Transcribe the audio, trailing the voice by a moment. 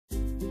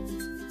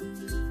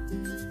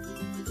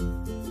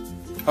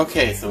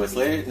Okay, so it's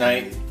late at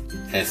night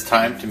and it's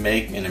time to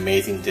make an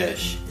amazing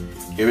dish.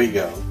 Here we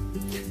go.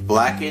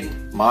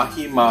 Blackened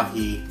Mahi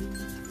Mahi.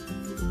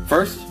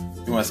 First,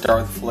 you want to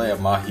start with the fillet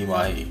of Mahi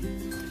Mahi.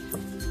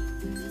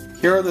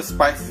 Here are the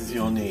spices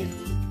you'll need.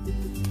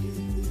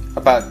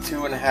 About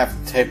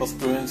 2.5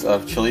 tablespoons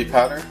of chili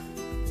powder.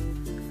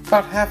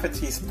 About half a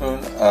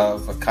teaspoon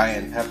of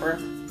cayenne pepper.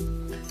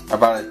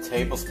 About a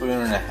teaspoon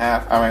and a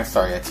half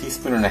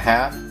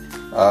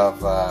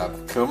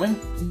of cumin.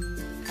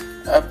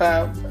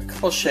 About a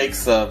couple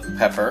shakes of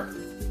pepper.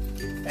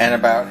 And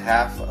about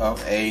half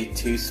of a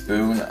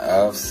teaspoon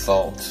of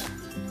salt.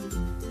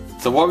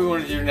 So what we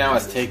want to do now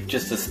is take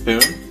just a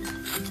spoon,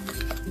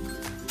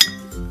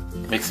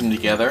 mix them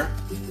together,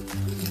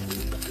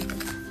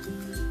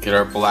 get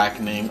our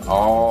blackening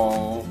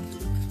all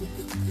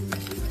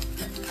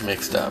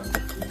mixed up,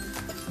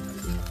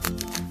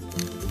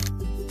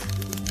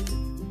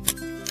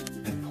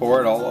 and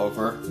pour it all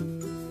over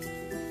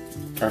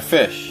our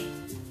fish.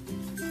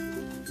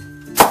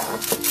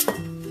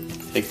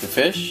 Take the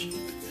fish,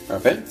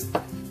 rub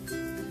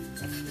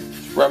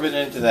it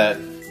into that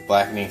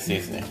blackening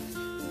seasoning.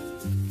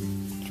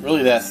 It's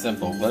really that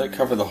simple. Let it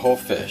cover the whole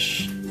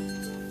fish.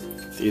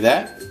 See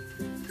that?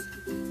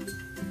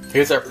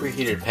 Here's our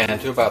preheated pan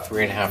to about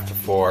 3.5 to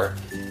 4.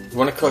 You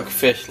want to cook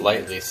fish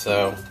lightly,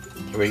 so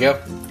here we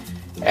go.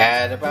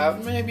 Add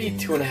about maybe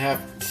 2.5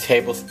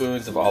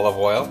 tablespoons of olive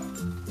oil.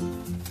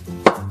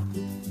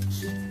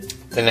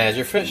 Then add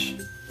your fish.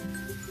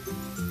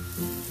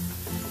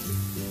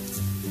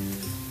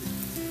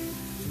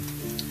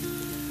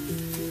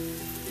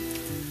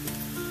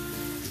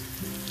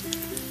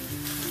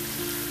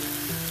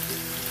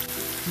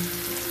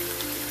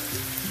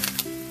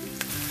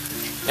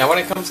 Now when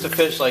it comes to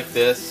fish like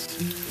this,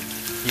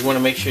 you want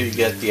to make sure you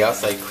get the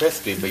outside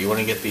crispy, but you want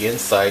to get the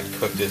inside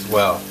cooked as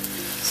well.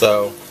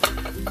 So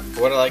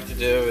what I like to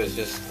do is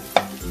just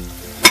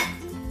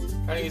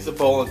kind of use a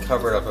bowl and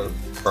cover it up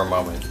for a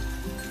moment.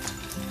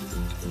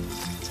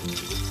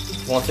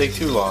 Won't take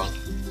too long.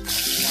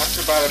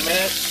 After about a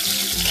minute,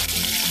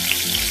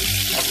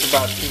 after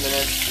about 2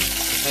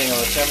 minutes, depending on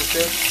the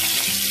temperature,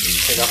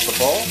 take off the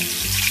bowl,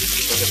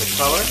 look at the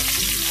color,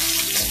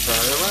 and turn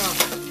it around.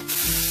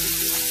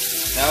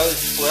 Now that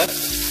it's flipped,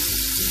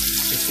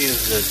 you can see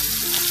that the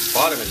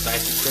bottom is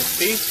nice and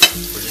crispy.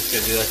 We're just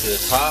going to do that to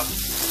the top.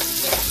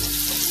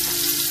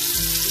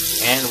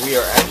 And we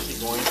are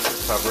actually going to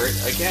cover it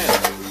again.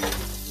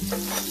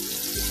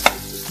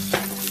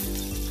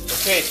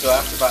 Okay, so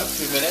after about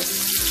 2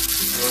 minutes,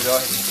 we'll go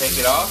ahead and take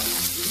it off.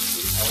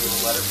 And we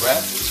will let it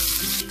rest.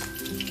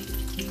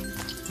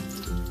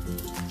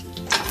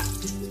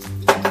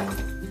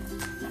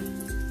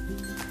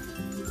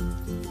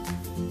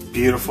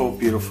 Beautiful,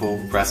 beautiful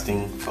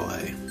resting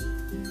fillet.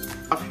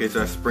 Here's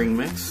our spring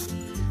mix.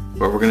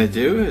 What we're going to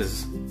do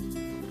is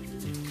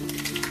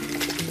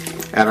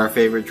add our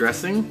favorite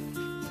dressing.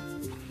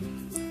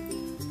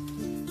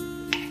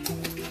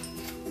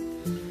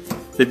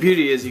 The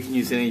beauty is you can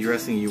use any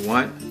dressing you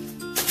want.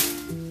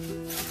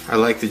 I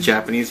like the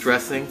Japanese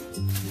dressing.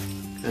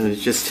 And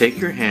just take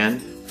your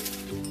hand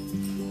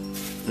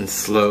and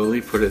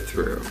slowly put it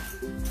through.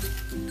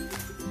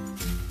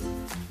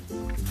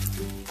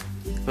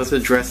 Let the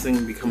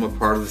dressing become a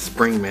part of the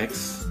spring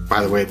mix.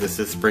 By the way, this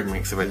is spring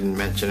mix if I didn't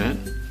mention it.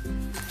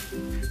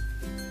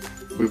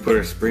 We put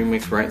our spring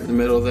mix right in the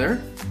middle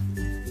there.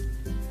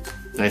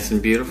 Nice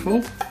and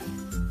beautiful.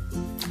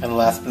 And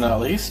last but not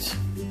least,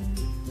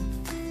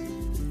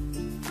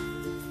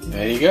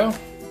 there you go.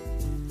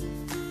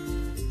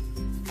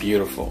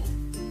 Beautiful.